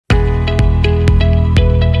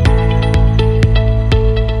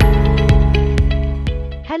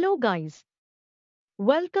guys,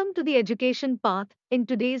 welcome to the education path. In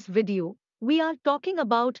today's video, we are talking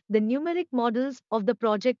about the numeric models of the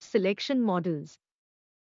project selection models.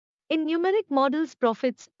 In numeric models,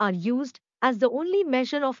 profits are used as the only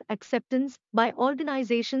measure of acceptance by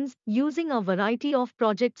organizations using a variety of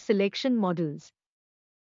project selection models.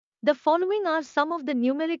 The following are some of the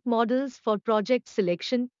numeric models for project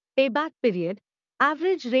selection: payback period,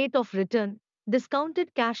 average rate of return,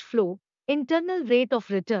 discounted cash flow, internal rate of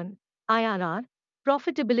return, IRR,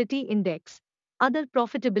 profitability index, other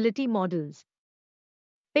profitability models.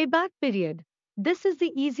 Payback period. This is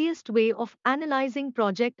the easiest way of analyzing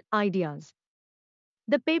project ideas.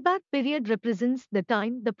 The payback period represents the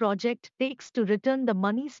time the project takes to return the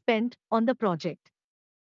money spent on the project.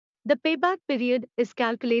 The payback period is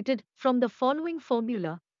calculated from the following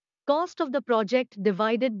formula: cost of the project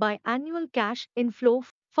divided by annual cash inflow.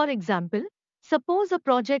 For example, suppose a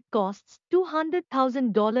project costs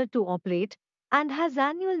 $200,000 to operate and has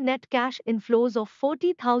annual net cash inflows of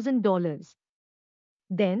 $40,000.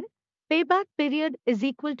 Then, payback period is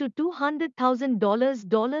equal to $200,000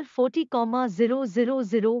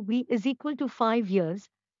 $40,000 V is equal to 5 years.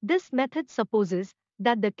 This method supposes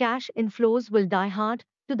that the cash inflows will die hard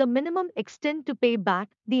to the minimum extent to pay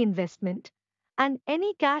back the investment, and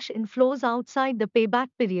any cash inflows outside the payback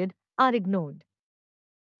period are ignored.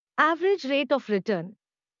 Average rate of return.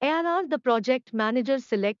 ARR. The project manager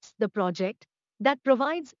selects the project that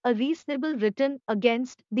provides a reasonable return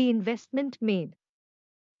against the investment made.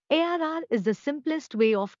 ARR is the simplest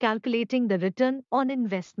way of calculating the return on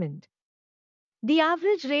investment. The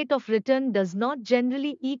average rate of return does not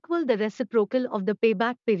generally equal the reciprocal of the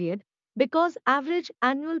payback period because average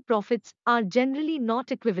annual profits are generally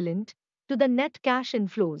not equivalent to the net cash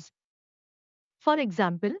inflows. For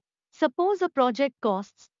example, suppose a project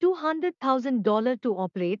costs $200,000 to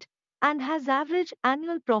operate and has average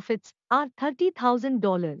annual profits are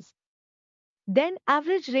 $30,000. Then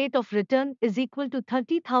average rate of return is equal to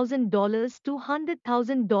 $30,000 to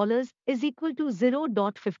 $100,000 is equal to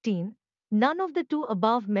 0.15. None of the two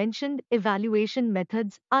above mentioned evaluation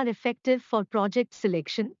methods are effective for project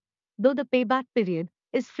selection, though the payback period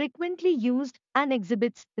is frequently used and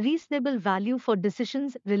exhibits reasonable value for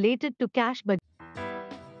decisions related to cash budget.